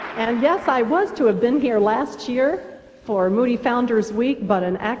And yes, I was to have been here last year for Moody Founders Week, but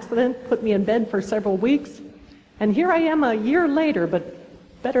an accident put me in bed for several weeks. And here I am a year later, but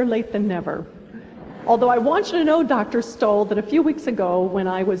better late than never. Although I want you to know, Dr. Stoll, that a few weeks ago when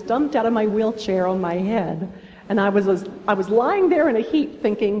I was dumped out of my wheelchair on my head, and I was lying there in a heap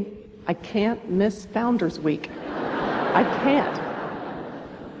thinking, I can't miss Founders Week. I can't.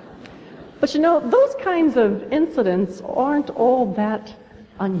 But you know, those kinds of incidents aren't all that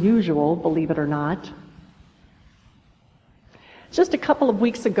unusual, believe it or not. Just a couple of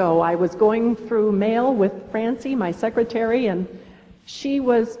weeks ago, I was going through mail with Francie, my secretary, and she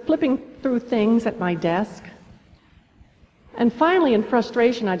was flipping through things at my desk. And finally, in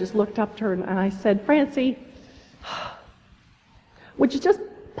frustration, I just looked up to her and I said, Francie, would you just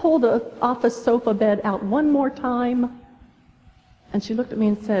pull the office sofa bed out one more time? And she looked at me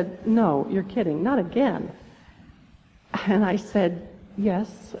and said, no, you're kidding, not again. And I said,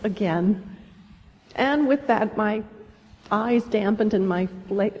 yes, again. And with that, my eyes dampened and my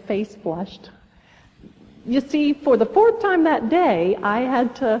face flushed. You see, for the fourth time that day, I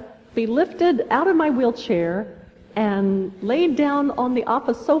had to be lifted out of my wheelchair and laid down on the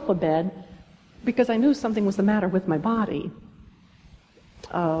office sofa bed because I knew something was the matter with my body.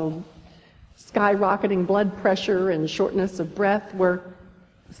 Skyrocketing blood pressure and shortness of breath were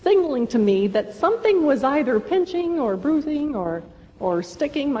signaling to me that something was either pinching or bruising or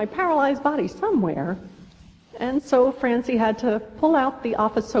sticking my paralyzed body somewhere. And so Francie had to pull out the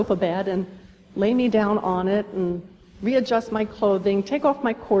office sofa bed and lay me down on it and readjust my clothing, take off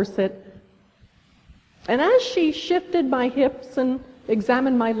my corset. And as she shifted my hips and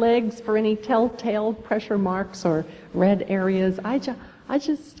examined my legs for any telltale pressure marks or red areas, I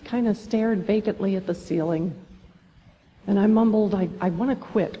just kind of stared vacantly at the ceiling. And I mumbled, I want to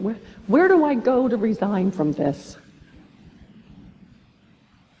quit. Where do I go to resign from this?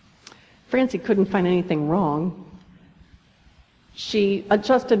 Francie couldn't find anything wrong. She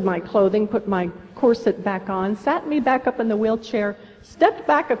adjusted my clothing, put my corset back on, sat me back up in the wheelchair, stepped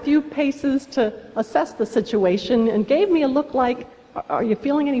back a few paces to assess the situation, and gave me a look like, are you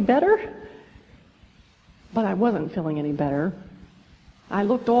feeling any better? But I wasn't feeling any better. I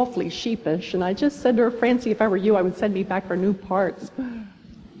looked awfully sheepish, and I just said to her, Francie, if I were you, I would send me back for new parts.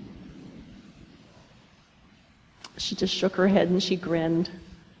 She just shook her head and she grinned.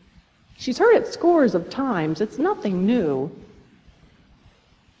 She's heard it scores of times. It's nothing new.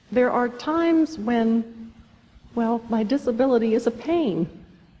 There are times when, well, my disability is a pain.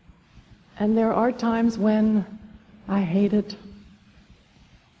 And there are times when I hate it.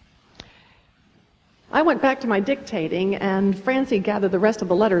 I went back to my dictating, and Francie gathered the rest of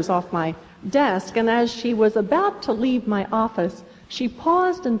the letters off my desk, and as she was about to leave my office, she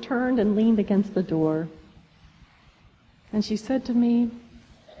paused and turned and leaned against the door. And she said to me,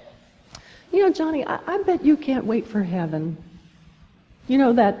 you know, Johnny, I bet you can't wait for heaven. You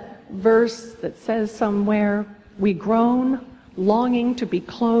know that verse that says somewhere, we groan, longing to be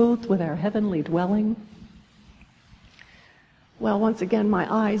clothed with our heavenly dwelling? Well, once again,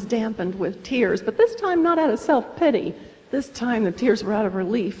 my eyes dampened with tears, but this time not out of self-pity. This time the tears were out of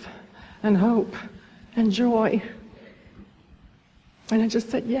relief and hope and joy. And I just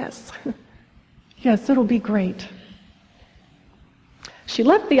said, yes. Yes, it'll be great. She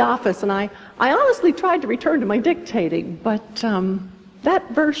left the office, and I honestly tried to return to my dictating, but that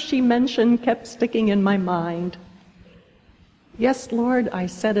verse she mentioned kept sticking in my mind. Yes, Lord, I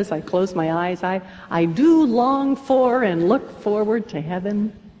said as I closed my eyes, I do long for and look forward to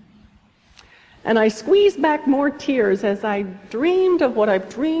heaven. And I squeezed back more tears as I dreamed of what I've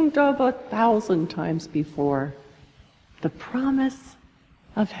dreamed of 1,000 times before, the promise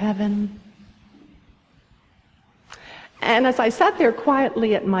of heaven. And as I sat there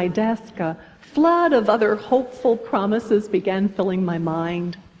quietly at my desk, a flood of other hopeful promises began filling my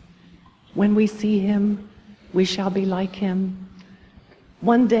mind. When we see him, we shall be like him.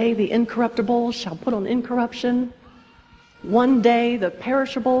 One day the incorruptible shall put on incorruption. One day the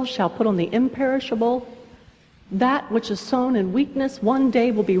perishable shall put on the imperishable. That which is sown in weakness one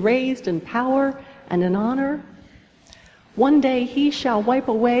day will be raised in power and in honor. One day he shall wipe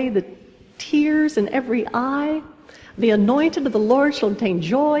away the tears in every eye. The anointed of the Lord shall obtain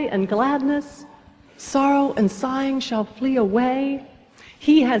joy and gladness. Sorrow and sighing shall flee away.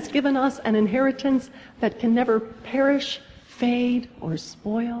 He has given us an inheritance that can never perish, fade, or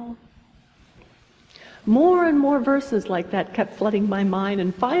spoil. More and more verses like that kept flooding my mind,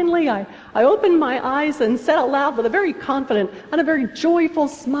 and finally I opened my eyes and said aloud with a very confident and a very joyful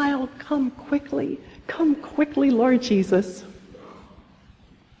smile, come quickly, Lord Jesus.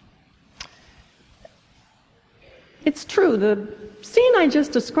 It's true, the scene I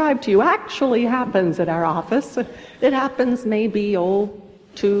just described to you actually happens at our office. It happens maybe,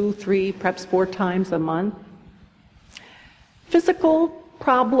 2, 3, perhaps 4 times a month. Physical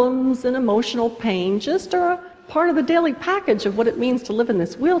problems and emotional pain just are a part of the daily package of what it means to live in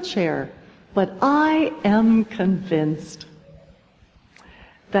this wheelchair. But I am convinced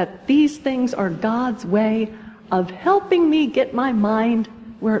that these things are God's way of helping me get my mind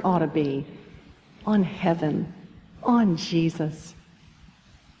where it ought to be, on heaven, on Jesus.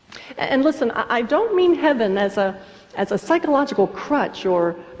 And listen, I don't mean heaven as a psychological crutch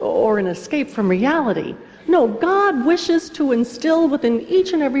or an escape from reality. No, God wishes to instill within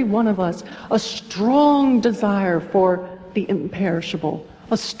each and every one of us a strong desire for the imperishable,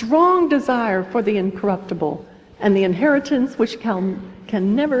 a strong desire for the incorruptible, and the inheritance which can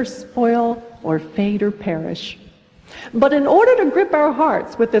never spoil or fade or perish. But in order to grip our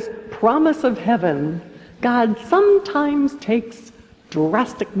hearts with this promise of heaven, God sometimes takes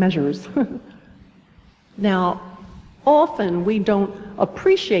drastic measures. Now, often we don't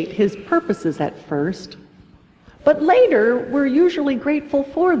appreciate his purposes at first, but later we're usually grateful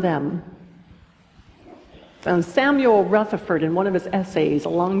for them. Samuel Rutherford, in one of his essays a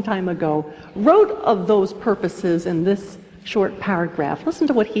long time ago, wrote of those purposes in this short paragraph. Listen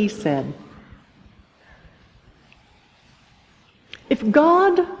to what he said. If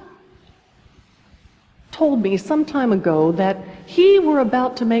God told me some time ago that he were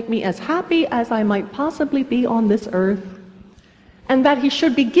about to make me as happy as I might possibly be on this earth, and that he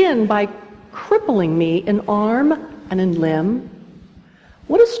should begin by crippling me in arm and in limb,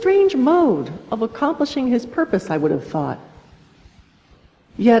 what a strange mode of accomplishing his purpose, I would have thought.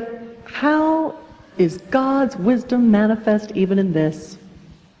 Yet, how is God's wisdom manifest even in this?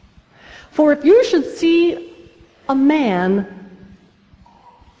 For if you should see a man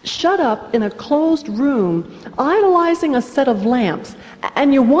shut up in a closed room, idolizing a set of lamps,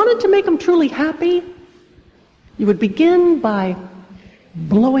 and you wanted to make him truly happy, you would begin by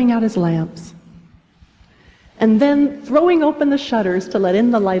blowing out his lamps, and then throwing open the shutters to let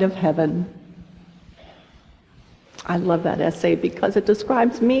in the light of heaven. I love that essay because it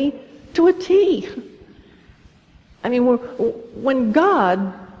describes me to a T. I mean, when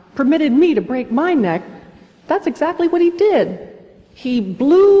God permitted me to break my neck, that's exactly what he did. He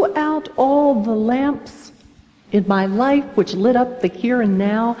blew out all the lamps in my life which lit up the here and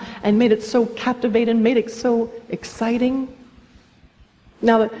now and made it so captivating, made it so exciting.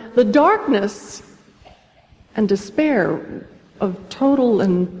 Now, the darkness and despair of total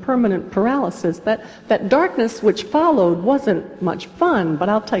and permanent paralysis, that darkness which followed wasn't much fun, but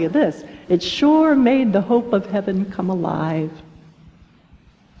I'll tell you this, it sure made the hope of heaven come alive.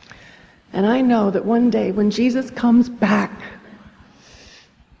 And I know that one day when Jesus comes back,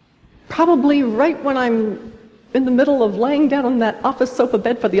 probably right when I'm in the middle of laying down on that office sofa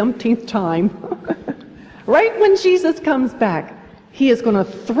bed for the umpteenth time, right when Jesus comes back, he is going to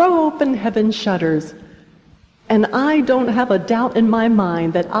throw open heaven's shutters. And I don't have a doubt in my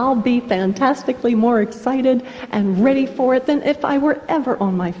mind that I'll be fantastically more excited and ready for it than if I were ever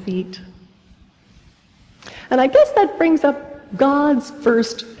on my feet. And I guess that brings up God's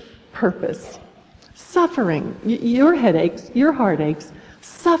first purpose. Suffering, your headaches, your heartaches,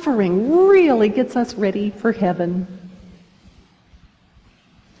 suffering really gets us ready for heaven.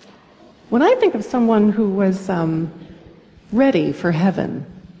 When I think of someone who was ready for heaven,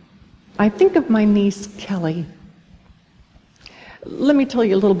 I think of my niece, Kelly. Let me tell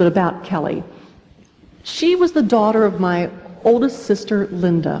you a little bit about Kelly. She was the daughter of my oldest sister,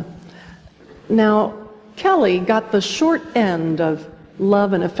 Linda. Now, Kelly got the short end of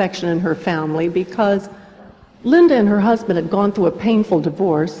love and affection in her family because Linda and her husband had gone through a painful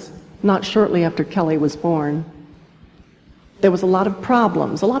divorce not shortly after Kelly was born. There was a lot of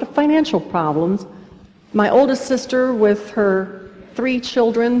problems, a lot of financial problems. My oldest sister, with her 3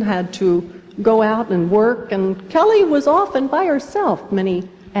 children, had to go out and work, and Kelly was often by herself many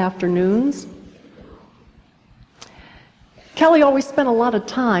afternoons. Kelly always spent a lot of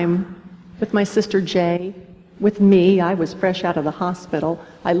time with my sister Jay, with me. I was fresh out of the hospital.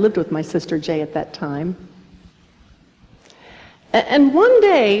 I lived with my sister Jay at that time. And one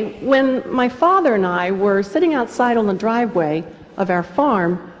day, when my father and I were sitting outside on the driveway of our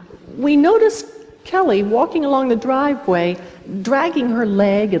farm, we noticed Kelly walking along the driveway, dragging her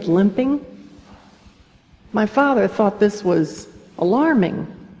leg and limping. My father thought this was alarming.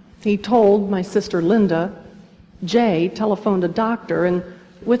 He told my sister Linda. Jay telephoned a doctor, and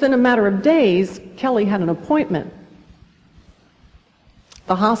within a matter of days, Kelly had an appointment.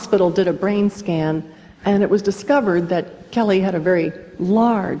 The hospital did a brain scan, and it was discovered that Kelly had a very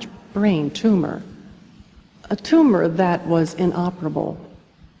large brain tumor. a tumor that was inoperable.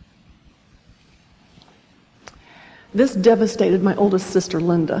 This devastated my oldest sister,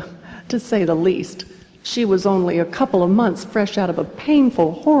 Linda, to say the least. She was only a couple of months fresh out of a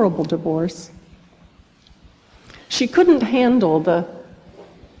painful, horrible divorce. She couldn't handle the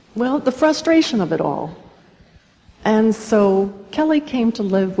frustration of it all. And so Kelly came to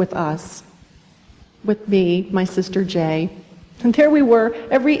live with us, with me, my sister Jay. And there we were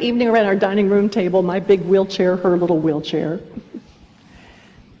every evening around our dining room table, my big wheelchair, her little wheelchair.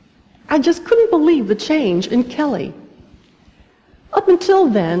 I just couldn't believe the change in Kelly. Up until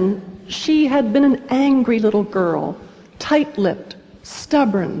then, she had been an angry little girl, tight-lipped,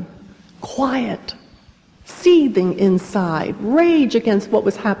 stubborn, quiet, seething inside, rage against what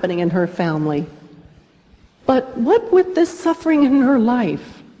was happening in her family. But what with this suffering in her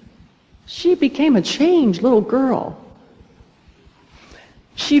life, she became a changed little girl.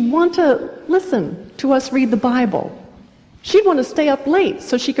 She'd want to listen to us read the Bible. She'd want to stay up late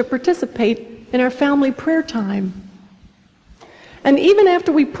so she could participate in our family prayer time. And even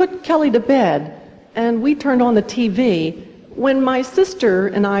after we put Kelly to bed and we turned on the TV, when my sister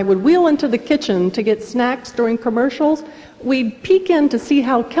and I would wheel into the kitchen to get snacks during commercials, we'd peek in to see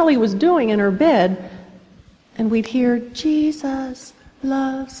how Kelly was doing in her bed, and we'd hear, "Jesus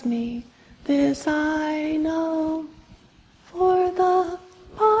loves me, this I know, for the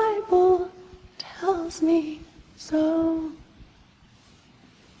Bible tells me so."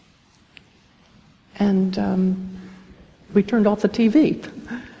 And we turned off the TV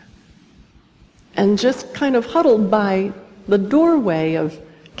and just kind of huddled by the doorway of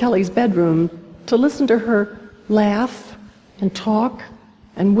Kelly's bedroom to listen to her laugh and talk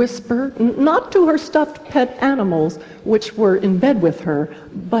and whisper, not to her stuffed pet animals, which were in bed with her,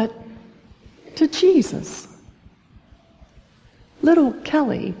 but to Jesus. Little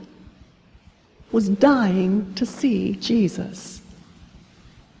Kelly was dying to see Jesus.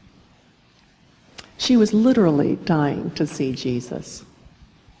 She was literally dying to see Jesus.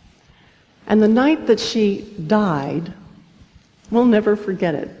 And the night that she died, we'll never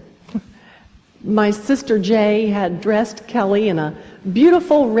forget it. My sister Jay had dressed Kelly in a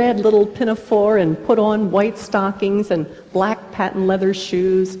beautiful red little pinafore and put on white stockings and black patent leather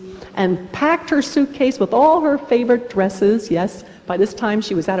shoes and packed her suitcase with all her favorite dresses. Yes, by this time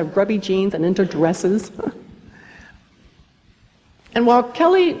she was out of grubby jeans and into dresses. And while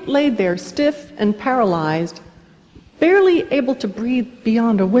Kelly laid there stiff and paralyzed, barely able to breathe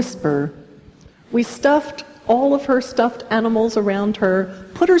beyond a whisper, we stuffed all of her stuffed animals around her,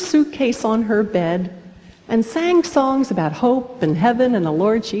 put her suitcase on her bed, and sang songs about hope and heaven and the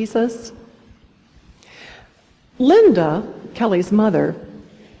Lord Jesus. Linda, Kelly's mother,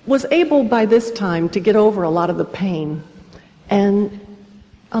 was able by this time to get over a lot of the pain. And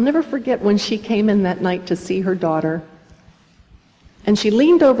I'll never forget when she came in that night to see her daughter. And she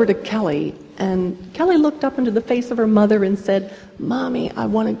leaned over to Kelly, and Kelly looked up into the face of her mother and said, "Mommy, I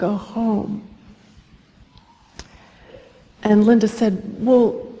want to go home." And Linda said,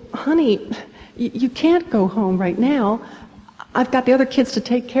 "Well, honey, you can't go home right now. I've got the other kids to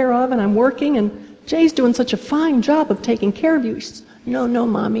take care of, and I'm working, and Jay's doing such a fine job of taking care of you." She said, "No,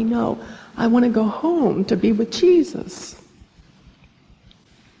 Mommy, no. I want to go home to be with Jesus."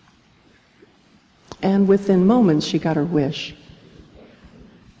 And within moments, she got her wish.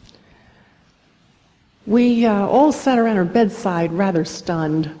 We all sat around her bedside rather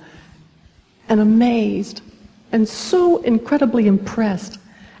stunned and amazed and so incredibly impressed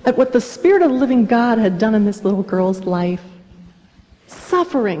at what the Spirit of the living God had done in this little girl's life.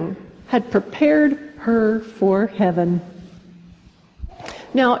 Suffering had prepared her for heaven.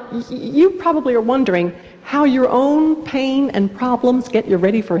 Now, you probably are wondering how your own pain and problems get you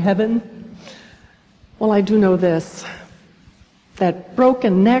ready for heaven. Well, I do know this, that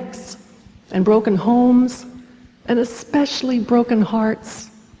broken necks and broken homes, and especially broken hearts,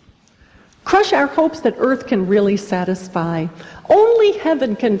 crush our hopes that earth can really satisfy. Only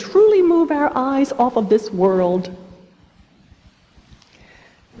heaven can truly move our eyes off of this world,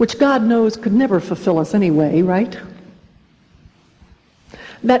 which God knows could never fulfill us anyway, right?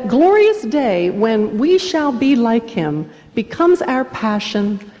 That glorious day when we shall be like him becomes our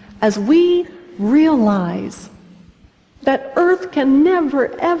passion as we realize that earth can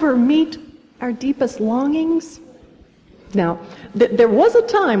never, ever meet our deepest longings. Now, there was a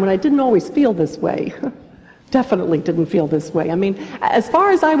time when I didn't always feel this way. Definitely didn't feel this way. I mean, as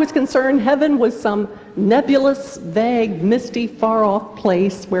far as I was concerned, heaven was some nebulous, vague, misty, far-off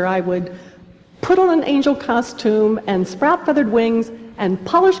place where I would put on an angel costume and sprout feathered wings and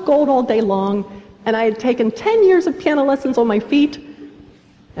polish gold all day long, and I had taken 10 years of piano lessons on my feet,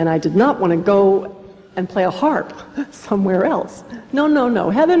 and I did not want to go and play a harp somewhere else. No, no, no.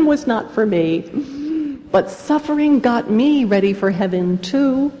 Heaven was not for me. But suffering got me ready for heaven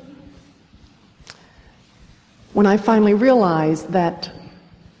too. When I finally realized that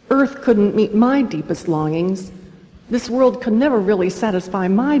earth couldn't meet my deepest longings, this world could never really satisfy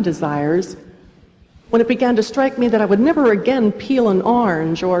my desires, when it began to strike me that I would never again peel an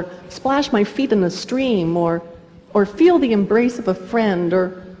orange or splash my feet in a stream or feel the embrace of a friend,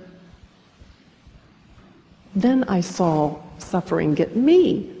 then I saw suffering get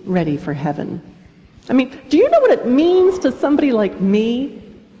me ready for heaven. I mean, do you know what it means to somebody like me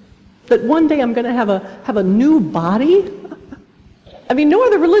that one day I'm going to have a new body? I mean, no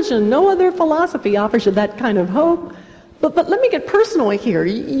other religion, no other philosophy offers you that kind of hope. But let me get personal here.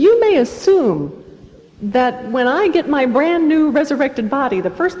 You may assume that when I get my brand new resurrected body, the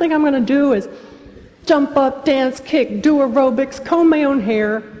first thing I'm going to do is jump up, dance, kick, do aerobics, comb my own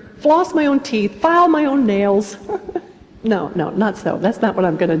hair, floss my own teeth, file my own nails. No, not so. That's not what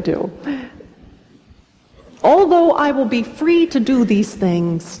I'm going to do. Although I will be free to do these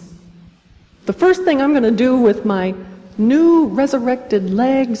things, the first thing I'm going to do with my new resurrected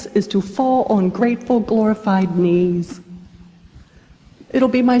legs is to fall on grateful, glorified knees. It'll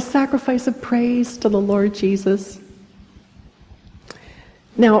be my sacrifice of praise to the Lord Jesus.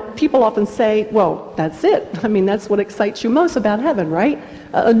 Now, people often say, well, that's it. I mean, that's what excites you most about heaven, right?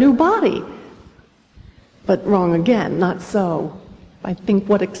 A new body. But wrong again, not so. I think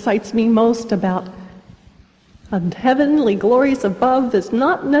what excites me most about a heavenly glories above is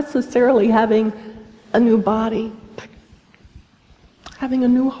not necessarily having a new body, having a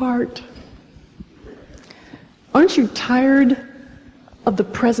new heart. Aren't you tired of the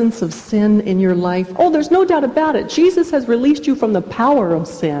presence of sin in your life? Oh, there's no doubt about it. Jesus has released you from the power of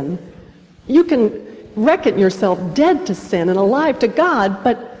sin. You can reckon yourself dead to sin and alive to God,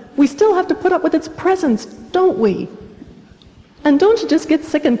 but we still have to put up with its presence, don't we? And don't you just get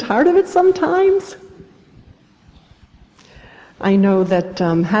sick and tired of it sometimes? I know that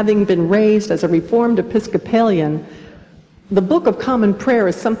having been raised as a Reformed Episcopalian, the Book of Common Prayer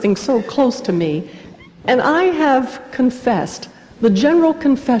is something so close to me. And I have confessed the general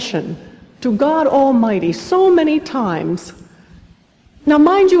confession to God Almighty so many times. Now,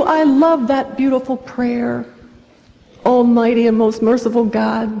 mind you, I love that beautiful prayer. Almighty and most merciful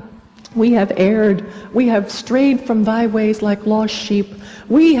God, we have erred. We have strayed from thy ways like lost sheep.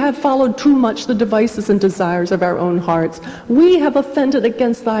 We have followed too much the devices and desires of our own hearts. We have offended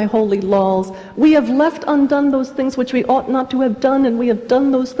against thy holy laws. We have left undone those things which we ought not to have done, and we have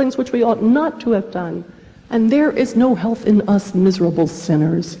done those things which we ought not to have done. And there is no health in us miserable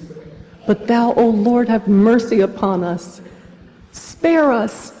sinners. But thou, O Lord, have mercy upon us. Spare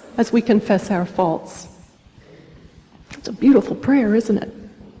us as we confess our faults. It's a beautiful prayer, isn't it?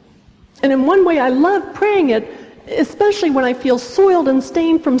 And in one way, I love praying it, especially when I feel soiled and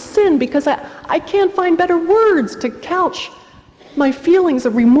stained from sin, because I can't find better words to couch my feelings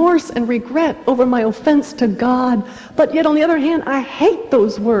of remorse and regret over my offense to God. But yet, on the other hand, I hate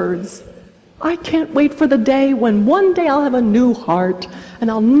those words. I can't wait for the day when one day I'll have a new heart,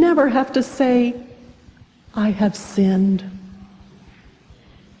 and I'll never have to say, I have sinned.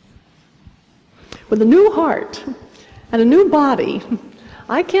 With a new heart and a new body,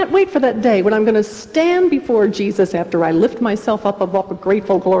 I can't wait for that day when I'm going to stand before Jesus after I lift myself up above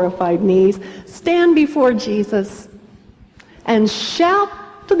grateful, glorified knees, stand before Jesus and shout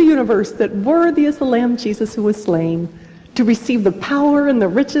to the universe that worthy is the Lamb Jesus who was slain, to receive the power and the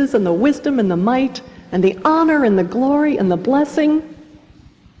riches and the wisdom and the might and the honor and the glory and the blessing.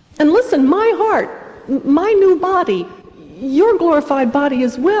 And listen, my heart, my new body, your glorified body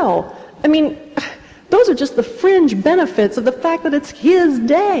as well. I mean, those are just the fringe benefits of the fact that it's his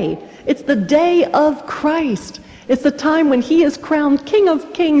day. It's the day of Christ. It's the time when he is crowned King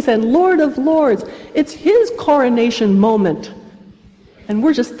of Kings and Lord of Lords. It's his coronation moment. And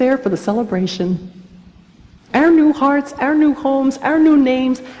we're just there for the celebration. Our new hearts, our new homes, our new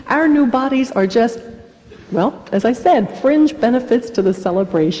names, our new bodies are just, well, as I said, fringe benefits to the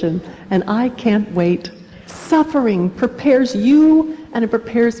celebration. And I can't wait. Suffering prepares you and it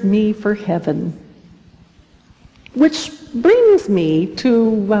prepares me for heaven. Which brings me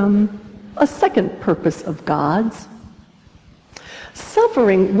to a second purpose of God's.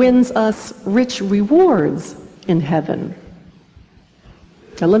 Suffering wins us rich rewards in heaven.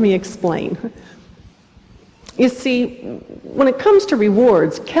 Now let me explain. You see, when it comes to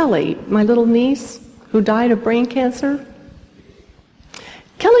rewards, Kelly, my little niece, who died of brain cancer,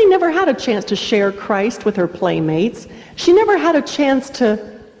 Kelly never had a chance to share Christ with her playmates. She never had a chance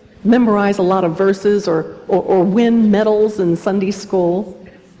to memorize a lot of verses or win medals in Sunday school.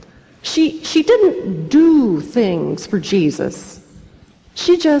 She didn't do things for Jesus.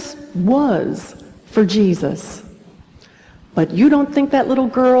 She just was for Jesus. But you don't think that little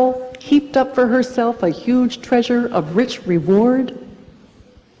girl heaped up for herself a huge treasure of rich reward?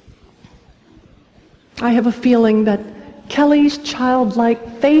 I have a feeling that Kelly's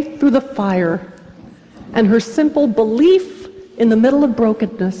childlike faith through the fire and her simple belief in the middle of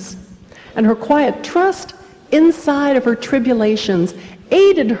brokenness and her quiet trust inside of her tribulations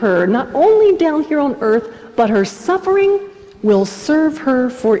aided her not only down here on earth, but her suffering will serve her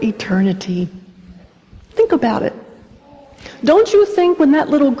for eternity. Think about it. Don't you think when that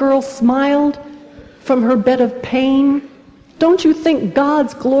little girl smiled from her bed of pain, don't you think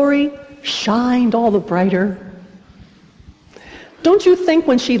God's glory shined all the brighter? Don't you think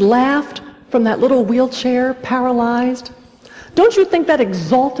when she laughed from that little wheelchair, paralyzed, don't you think that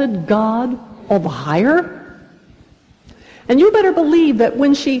exalted God all the higher? And you better believe that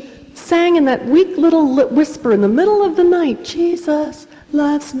when she sang in that weak little whisper in the middle of the night, Jesus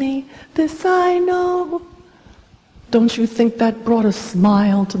loves me, this I know, don't you think that brought a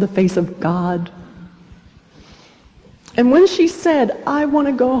smile to the face of God? And when she said, I want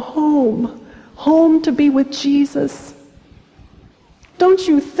to go home, home to be with Jesus, don't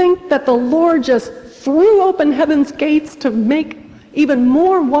you think that the Lord just threw open heaven's gates to make even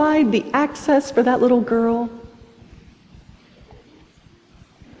more wide the access for that little girl?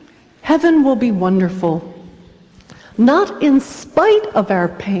 Heaven will be wonderful, not in spite of our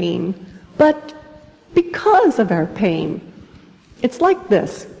pain, but because of our pain. It's like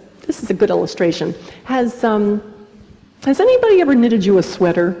this. This is a good illustration. Has anybody ever knitted you a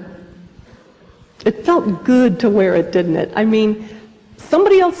sweater? It felt good to wear it, didn't it? I mean,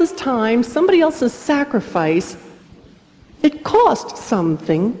 somebody else's time, somebody else's sacrifice. It cost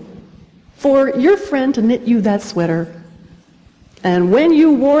something for your friend to knit you that sweater. And when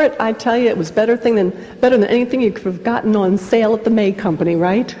you wore it, I tell you, it was better than anything you could have gotten on sale at the May Company,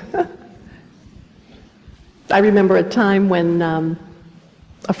 right? I remember a time when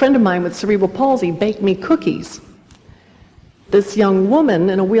a friend of mine with cerebral palsy baked me cookies. This young woman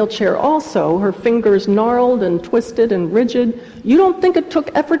in a wheelchair also, her fingers gnarled and twisted and rigid. You don't think it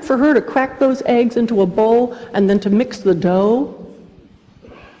took effort for her to crack those eggs into a bowl and then to mix the dough?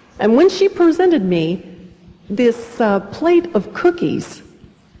 And when she presented me this plate of cookies,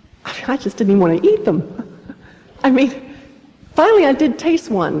 I just didn't even want to eat them. I mean, finally I did taste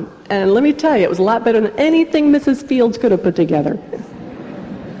one, and let me tell you, it was a lot better than anything Mrs. Fields could have put together.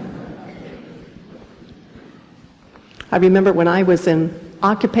 I remember when I was in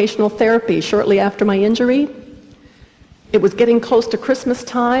occupational therapy shortly after my injury. It was getting close to Christmas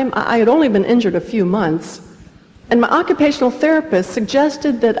time. I had only been injured a few months, and my occupational therapist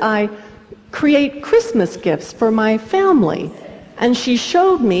suggested that I create Christmas gifts for my family. And she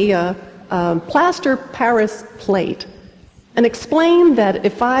showed me a plaster Paris plate and explained that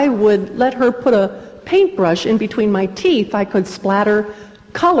if I would let her put a paintbrush in between my teeth, I could splatter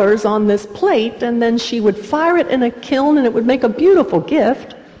colors on this plate, and then she would fire it in a kiln and it would make a beautiful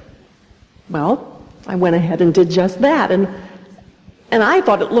gift. Well, I went ahead and did just that, and I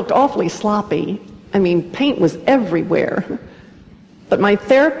thought it looked awfully sloppy. I mean, paint was everywhere. But my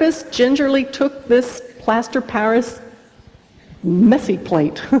therapist gingerly took this plaster Paris messy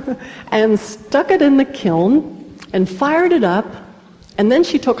plate and stuck it in the kiln and fired it up. And then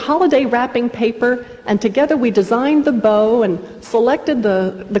she took holiday wrapping paper, and together we designed the bow and selected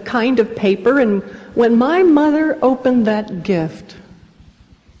the kind of paper. And when my mother opened that gift,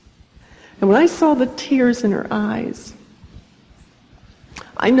 and when I saw the tears in her eyes,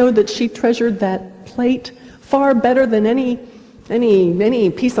 I know that she treasured that plate far better than any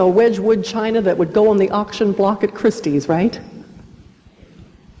piece of Wedgwood china that would go on the auction block at Christie's, right?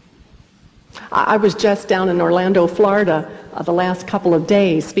 I was just down in Orlando, Florida, the last couple of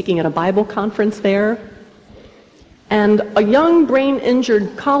days, speaking at a Bible conference there, and a young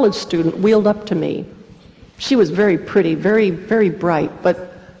brain-injured college student wheeled up to me. She was very pretty, very, very bright,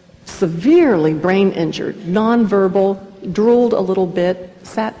 but severely brain-injured, nonverbal, drooled a little bit,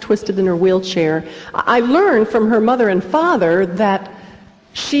 sat twisted in her wheelchair. I learned from her mother and father that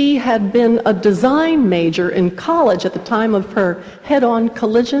she had been a design major in college at the time of her head-on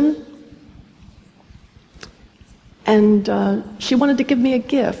collision, and she wanted to give me a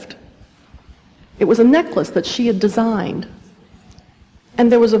gift. It was a necklace that she had designed,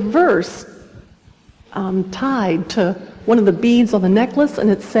 and there was a verse tied to one of the beads on the necklace, and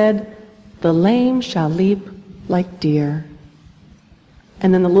it said, "The lame shall leap like deer."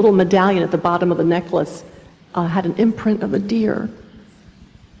 And then the little medallion at the bottom of the necklace had an imprint of a deer.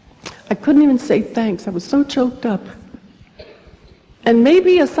 I couldn't even say thanks. I was so choked up. And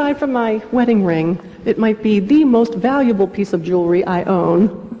maybe aside from my wedding ring, it might be the most valuable piece of jewelry I own.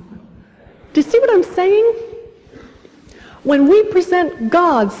 Do you see what I'm saying? When we present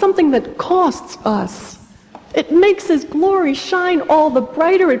God something that costs us, it makes His glory shine all the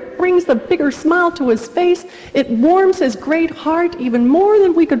brighter. It brings the bigger smile to His face. It warms His great heart even more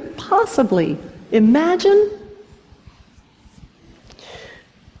than we could possibly imagine.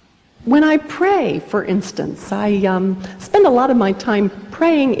 When I pray, for instance, I spend a lot of my time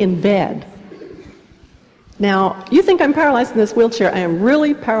praying in bed. Now, you think I'm paralyzed in this wheelchair. I am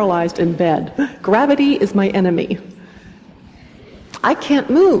really paralyzed in bed. Gravity is my enemy. I can't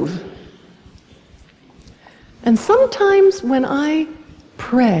move. And sometimes when I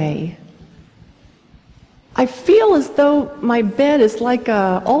pray, I feel as though my bed is like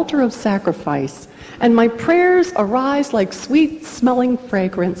an altar of sacrifice, and my prayers arise like sweet-smelling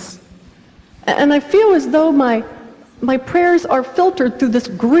fragrance. And I feel as though my prayers are filtered through this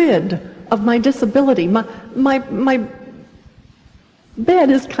grid of my disability. My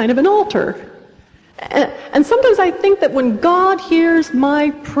bed is kind of an altar. And sometimes I think that when God hears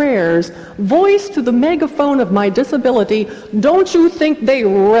my prayers voiced through the megaphone of my disability, don't you think they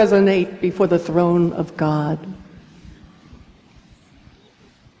resonate before the throne of God?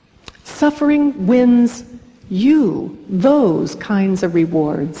 Suffering wins you those kinds of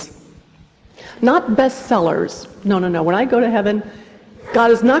rewards. Not bestsellers. No. When I go to heaven,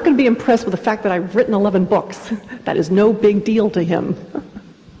 God is not going to be impressed with the fact that I've written 11 books. That is no big deal to Him.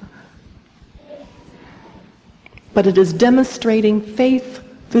 But it is demonstrating faith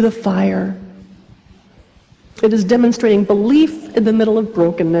through the fire. It is demonstrating belief in the middle of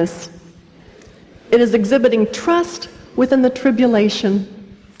brokenness. It is exhibiting trust within the tribulation.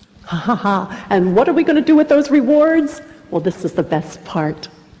 Ha ha ha. And what are we going to do with those rewards? Well, this is the best part.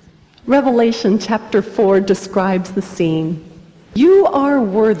 Revelation chapter 4 describes the scene. You are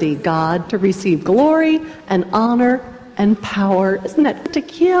worthy, God, to receive glory and honor and power. Isn't that to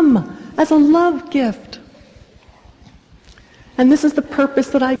Him as a love gift? And this is the purpose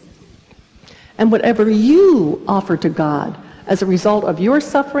that and whatever you offer to God as a result of your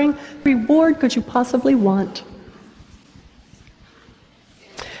suffering, reward could you possibly want?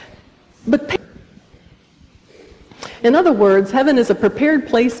 But in other words, heaven is a prepared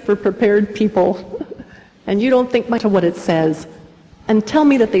place for prepared people. And you don't think much of what it says. And tell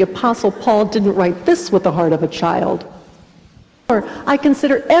me that the Apostle Paul didn't write this with the heart of a child. I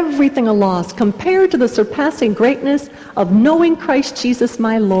consider everything a loss compared to the surpassing greatness of knowing Christ Jesus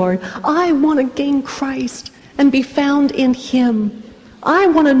my Lord. I want to gain Christ and be found in Him. I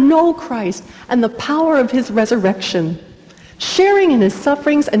want to know Christ and the power of His resurrection, sharing in His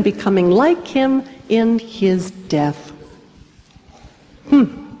sufferings and becoming like Him in His death.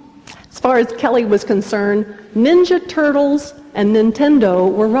 As far as Kelly was concerned, Ninja Turtles and Nintendo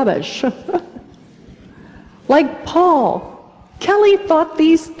were rubbish. Like Paul, Kelly thought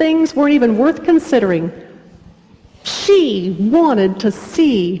these things weren't even worth considering. She wanted to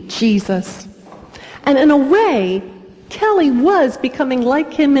see Jesus. And in a way, Kelly was becoming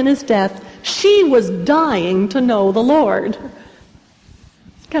like Him in His death. She was dying to know the Lord.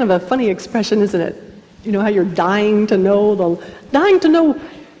 It's kind of a funny expression, isn't it? You know how you're dying to know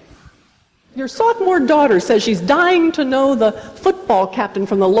your sophomore daughter says she's dying to know the football captain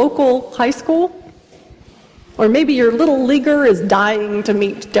from the local high school. Or maybe your little leaguer is dying to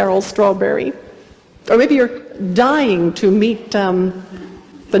meet Darryl Strawberry. Or maybe you're dying to meet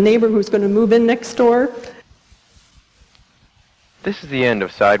the neighbor who's going to move in next door. This is the end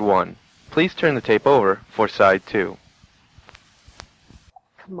of side 1. Please turn the tape over for side 2.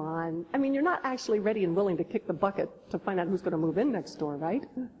 Come on. I mean, you're not actually ready and willing to kick the bucket to find out who's going to move in next door, right?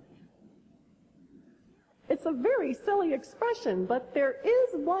 It's a very silly expression, but there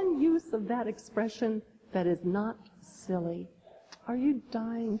is one use of that expression that is not silly. Are you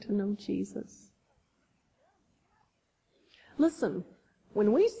dying to know Jesus? Listen,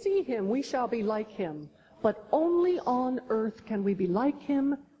 when we see Him, we shall be like Him, but only on earth can we be like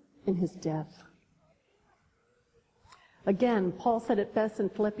Him in His death. Again, Paul said it best in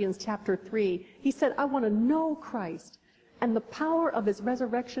Philippians chapter 3. He said, I want to know Christ and the power of His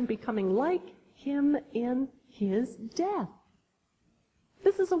resurrection, becoming like Him in His death.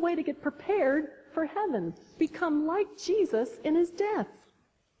 This is a way to get prepared for heaven. Become like Jesus in His death.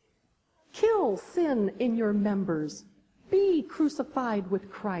 Kill sin in your members. Be crucified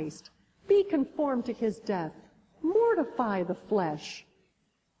with Christ. Be conformed to His death. Mortify the flesh.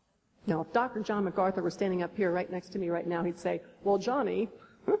 Now, if Dr. John MacArthur were standing up here right next to me right now, he'd say, well, Johnny,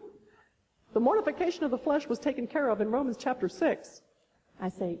 the mortification of the flesh was taken care of in Romans chapter 6. I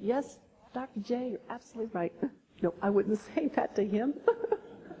say, yes, Dr. J, you're absolutely right. No, I wouldn't say that to him.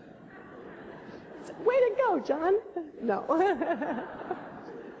 Way to go, John. No.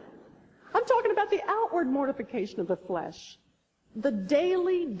 I'm talking about the outward mortification of the flesh. The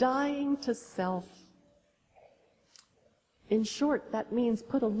daily dying to self. In short, that means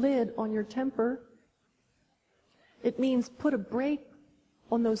put a lid on your temper. It means put a brake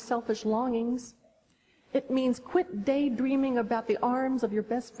on those selfish longings. It means quit daydreaming about the arms of your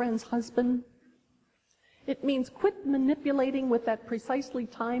best friend's husband. It means quit manipulating with that precisely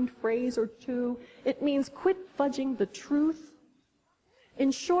timed phrase or two. It means quit fudging the truth.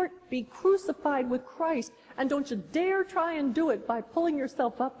 In short, be crucified with Christ, and don't you dare try and do it by pulling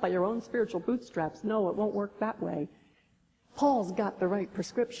yourself up by your own spiritual bootstraps. No, it won't work that way. Paul's got the right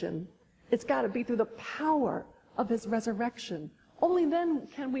prescription. It's got to be through the power of his resurrection. Only then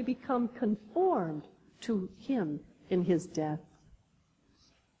can we become conformed to him in his death.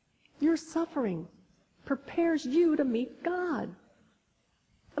 Your suffering prepares you to meet God.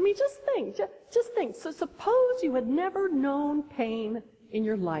 I mean, just think. So suppose you had never known pain in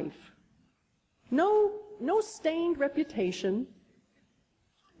your life. No stained reputation.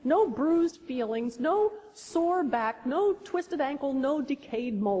 No bruised feelings. No sore back. No twisted ankle. No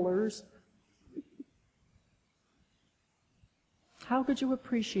decayed molars. How could you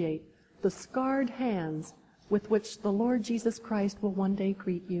appreciate the scarred hands with which the Lord Jesus Christ will one day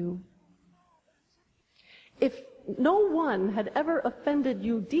greet you? If no one had ever offended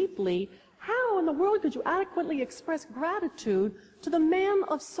you deeply, how in the world could you adequately express gratitude to the man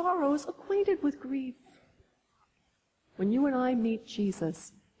of sorrows acquainted with grief? When you and I meet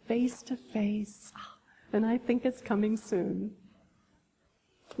Jesus face to face, and I think it's coming soon,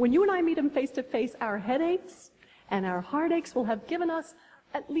 when you and I meet him face to face, our headaches and our heartaches will have given us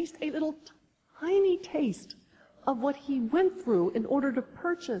at least a little tiny taste of what he went through in order to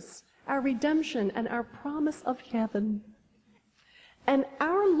purchase our redemption and our promise of heaven. And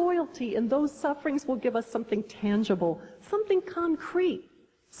our loyalty in those sufferings will give us something tangible, something concrete,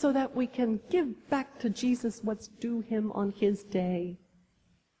 so that we can give back to Jesus what's due him on his day.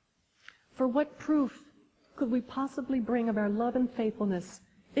 For what proof could we possibly bring of our love and faithfulness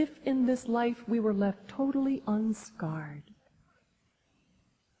if in this life we were left totally unscarred?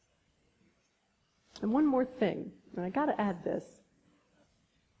 And one more thing, and I got to add this.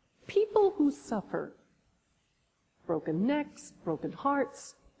 People who suffer broken necks, broken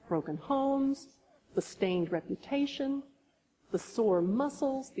hearts, broken homes, the stained reputation, the sore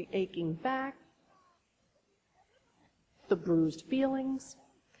muscles, the aching back, the bruised feelings.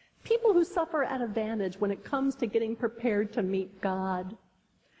 People who suffer at a vantage when it comes to getting prepared to meet God.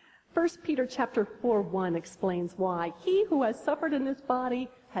 1 Peter chapter 4:1 explains why. He who has suffered in this body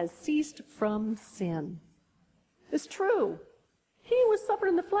has ceased from sin. It's true. He who has suffered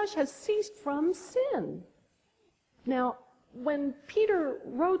in the flesh has ceased from sin. Now, when Peter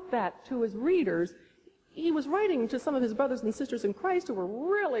wrote that to his readers, he was writing to some of his brothers and sisters in Christ who were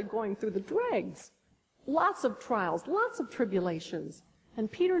really going through the dregs. Lots of trials, lots of tribulations.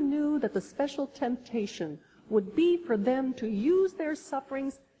 And Peter knew that the special temptation would be for them to use their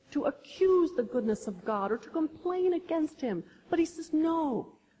sufferings to accuse the goodness of God or to complain against him. But he says,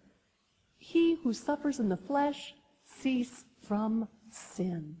 no. He who suffers in the flesh cease from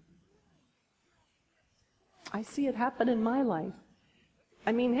sin. I see it happen in my life.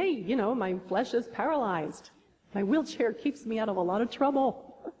 I mean, hey, my flesh is paralyzed. My wheelchair keeps me out of a lot of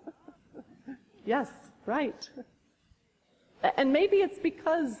trouble. Yes, right. And maybe it's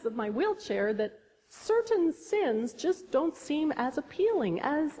because of my wheelchair that certain sins just don't seem as appealing,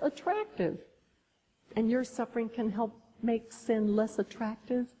 as attractive. And your suffering can help make sin less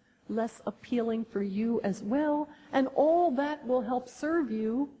attractive, less appealing for you as well. And all that will help serve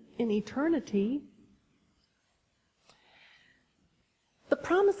you in eternity. The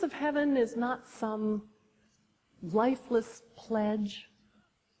promise of heaven is not some lifeless pledge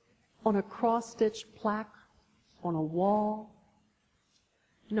on a cross-stitched plaque on a wall.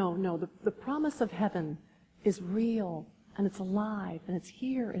 No, the promise of heaven is real, and it's alive, and it's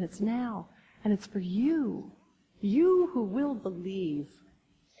here, and it's now, and it's for you who will believe.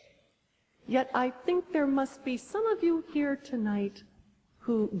 Yet I think there must be some of you here tonight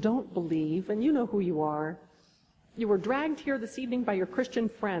who don't believe, and you know who you are. You were dragged here this evening by your Christian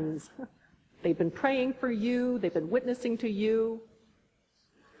friends. They've been praying for you, they've been witnessing to you,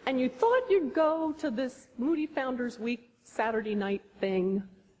 and you thought you'd go to this Moody Founders Week Saturday night thing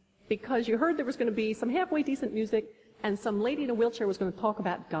because you heard there was going to be some halfway decent music and some lady in a wheelchair was going to talk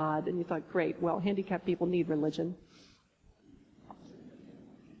about God, and you thought, great, well, handicapped people need religion.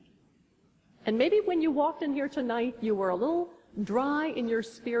 And maybe when you walked in here tonight, you were a little dry in your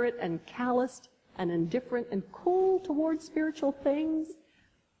spirit and calloused and indifferent and cool towards spiritual things,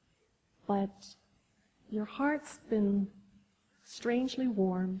 but your heart's been strangely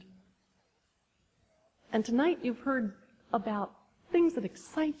warmed. And tonight you've heard about things that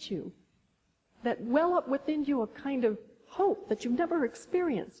excite you, that well up within you a kind of hope that you've never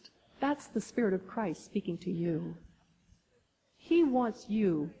experienced. That's the Spirit of Christ speaking to you. He wants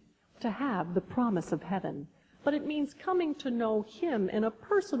you to have the promise of heaven. But it means coming to know Him in a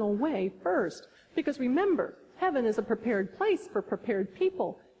personal way first. Because remember, heaven is a prepared place for prepared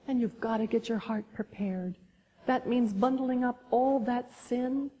people. And you've got to get your heart prepared. That means bundling up all that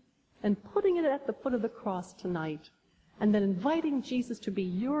sin and putting it at the foot of the cross tonight. And then inviting Jesus to be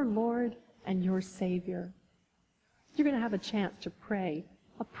your Lord and your Savior. You're going to have a chance to pray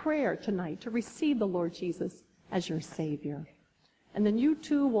a prayer tonight to receive the Lord Jesus as your Savior. And then you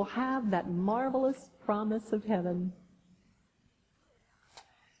too will have that marvelous promise of heaven.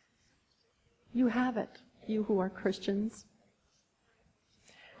 You have it, you who are Christians.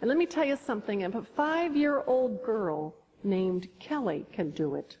 And let me tell you something. If a 5-year-old girl named Kelly can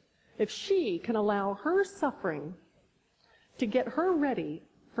do it, if she can allow her suffering to get her ready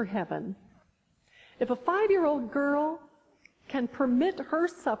for heaven, if a 5-year-old girl can permit her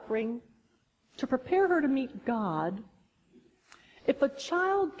suffering to prepare her to meet God, if a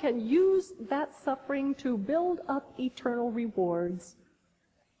child can use that suffering to build up eternal rewards,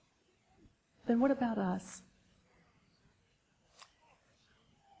 then what about us?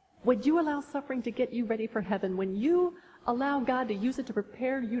 Would you allow suffering to get you ready for heaven? When you allow God to use it to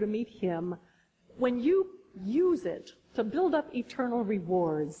prepare you to meet Him, when you use it to build up eternal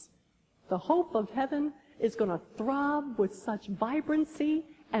rewards, the hope of heaven is going to throb with such vibrancy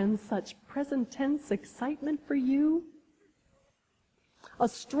and such present tense excitement for you. A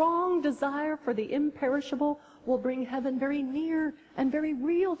strong desire for the imperishable will bring heaven very near and very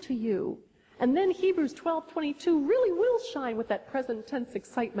real to you. And then Hebrews 12:22 really will shine with that present tense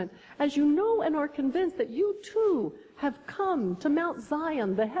excitement as you know and are convinced that you too have come to Mount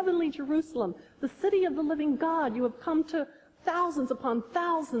Zion, the heavenly Jerusalem, the city of the living God. You have come to thousands upon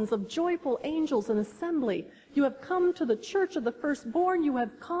thousands of joyful angels in assembly. You have come to the church of the firstborn. You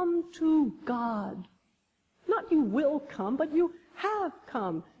have come to God. Not you will come, but you have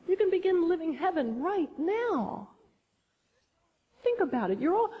come. You can begin living heaven right now. Think about it.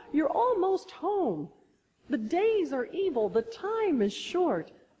 You're almost home. The days are evil. The time is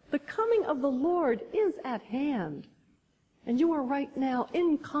short. The coming of the Lord is at hand. And you are right now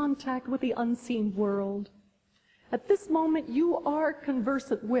in contact with the unseen world. At this moment, you are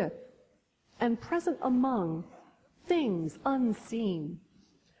conversant with and present among things unseen.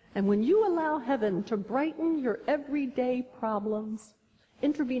 And when you allow heaven to brighten your everyday problems,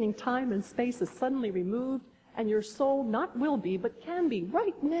 intervening time and space is suddenly removed, and your soul not will be, but can be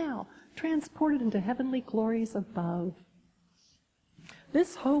right now, transported into heavenly glories above.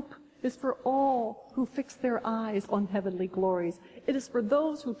 This hope is for all who fix their eyes on heavenly glories. It is for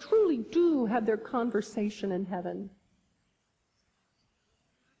those who truly do have their conversation in heaven.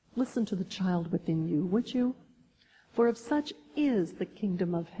 Listen to the child within you, would you? For of such is the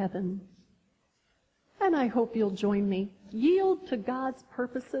kingdom of heaven. And I hope you'll join me. Yield to God's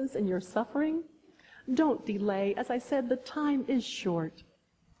purposes in your suffering. Don't delay. As I said, the time is short.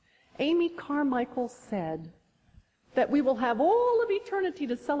 Amy Carmichael said that we will have all of eternity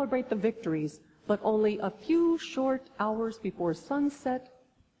to celebrate the victories, but only a few short hours before sunset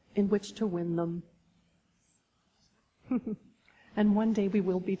in which to win them. And one day we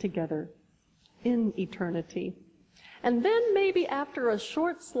will be together in eternity. And then maybe after a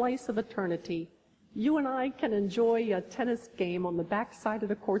short slice of eternity, you and I can enjoy a tennis game on the backside of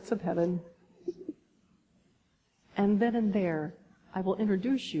the courts of heaven. And then and there, I will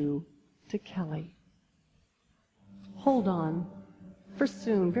introduce you to Kelly. Hold on, for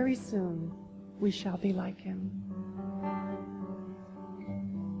soon, very soon, we shall be like him.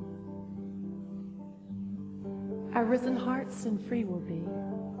 Our risen hearts and free will be,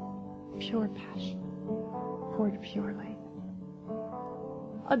 pure passion, poured purely.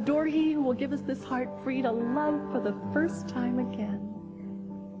 Adore He who will give us this heart free to love for the first time again.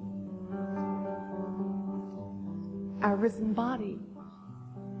 Our risen body,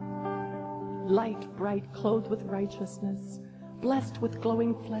 light, bright, clothed with righteousness, blessed with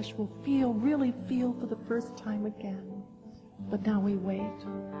glowing flesh, will really feel for the first time again. But now we wait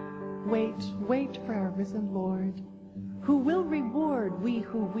for our risen Lord, who will reward we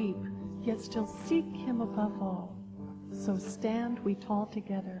who weep, yet still seek Him above all. So stand we tall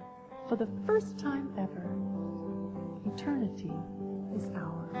together, for the first time ever. Eternity is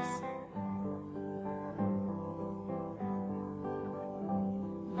ours.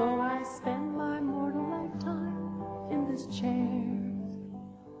 Though I spend my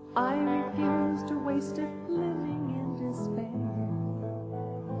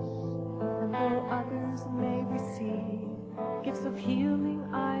others may receive gifts of healing.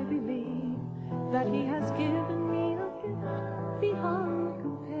 I believe that He has given me a gift beyond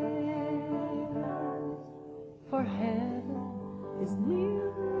compare. For heaven is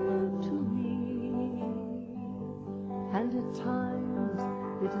nearer to me, and at times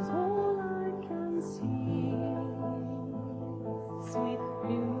it is all I can see. Sweet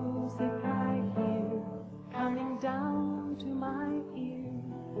music I hear coming down to my ear,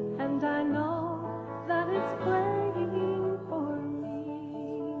 and I know that it's playing for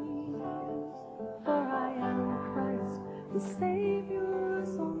me. For I am Christ, the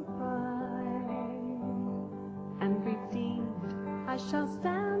Savior's own bride, and redeemed I shall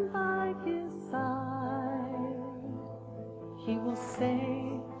stand by His side. He will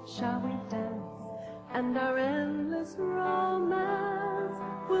say, shall we dance? And our endless romance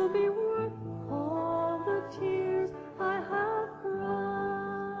will be worth all the tears I have cried.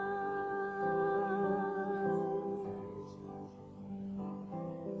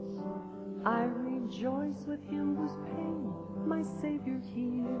 I rejoice with Him whose pain my Savior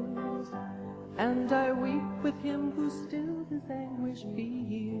heals, and I weep with Him who still His anguish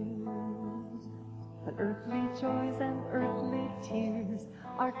feels. But earthly joys and earthly tears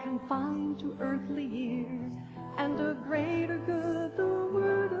are confined to earthly years, and a greater good the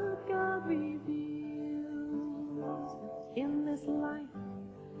Word of God reveals. In this life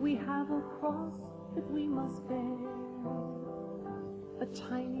we have a cross that we must bear, a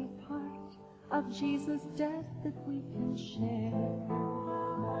tiny part of Jesus' death that we can share.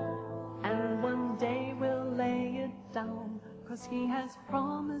 And one day we'll lay it down, 'cause He has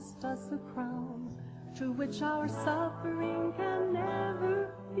promised us a crown to which our suffering can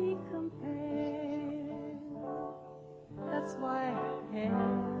never be compared. That's why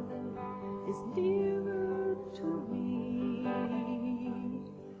heaven is nearer to me,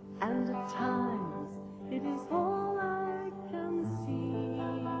 and at times it is all I can see.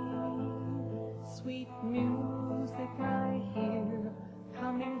 Sweet music I hear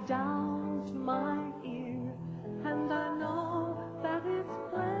coming down to my ear, and I know that it's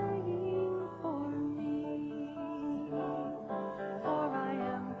playing for me. For I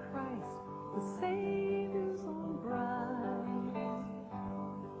am Christ, the Savior's own bride,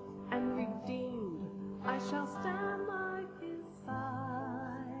 and redeemed I shall stand by His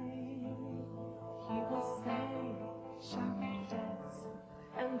side. He will say, shall we dance?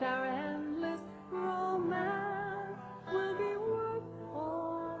 And our endless romance will be worth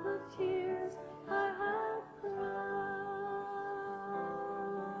all the tears I have cried.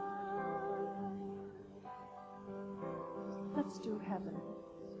 Let's do heaven.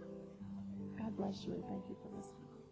 God bless you and thank you for listening.